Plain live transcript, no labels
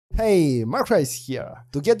Hey, Mark Rice here,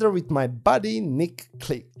 together with my buddy Nick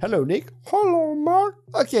Click. Hello Nick. Hello Mark.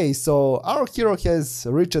 Okay, so our hero has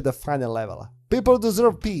reached the final level. People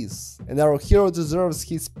deserve peace, and our hero deserves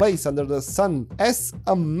his place under the sun as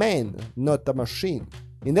a man, not a machine.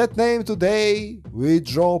 In that name today, we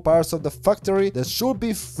draw parts of the factory that should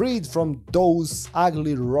be freed from those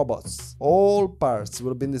ugly robots. All parts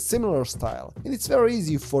will be in a similar style, and it's very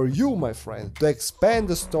easy for you, my friend, to expand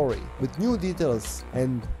the story with new details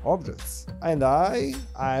and objects. And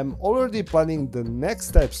I'm already planning the next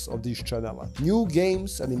steps of this channel. New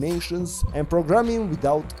games, animations, and programming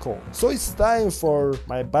without code. So it's time for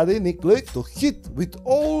my buddy Nick Lick to hit with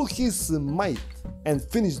all his might and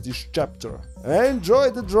finish this chapter.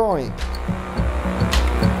 Enjoy the drawing!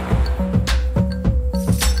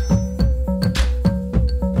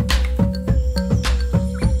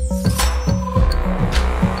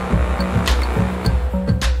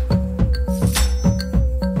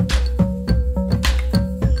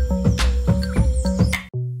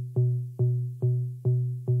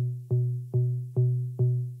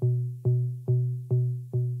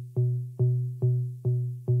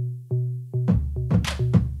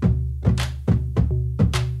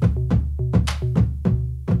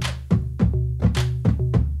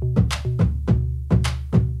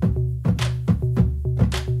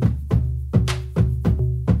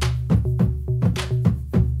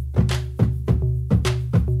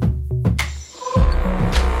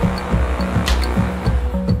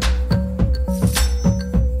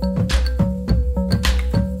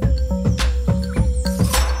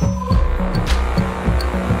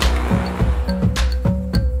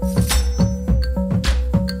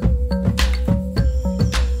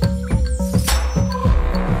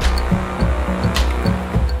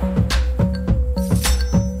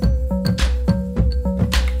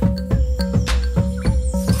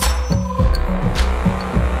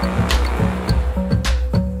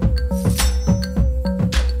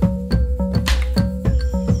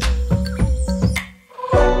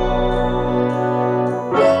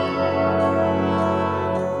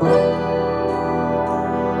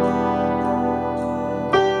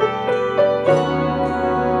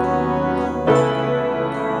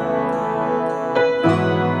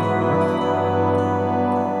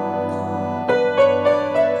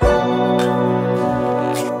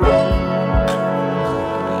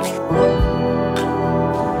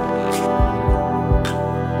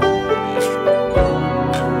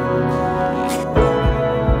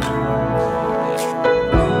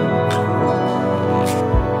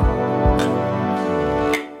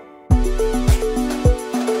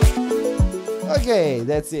 Okay,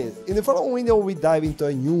 that's it. In the following video we dive into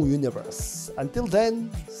a new universe. Until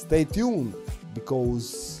then, stay tuned,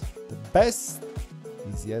 because the best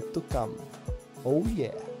is yet to come. Oh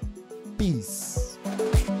yeah. Peace.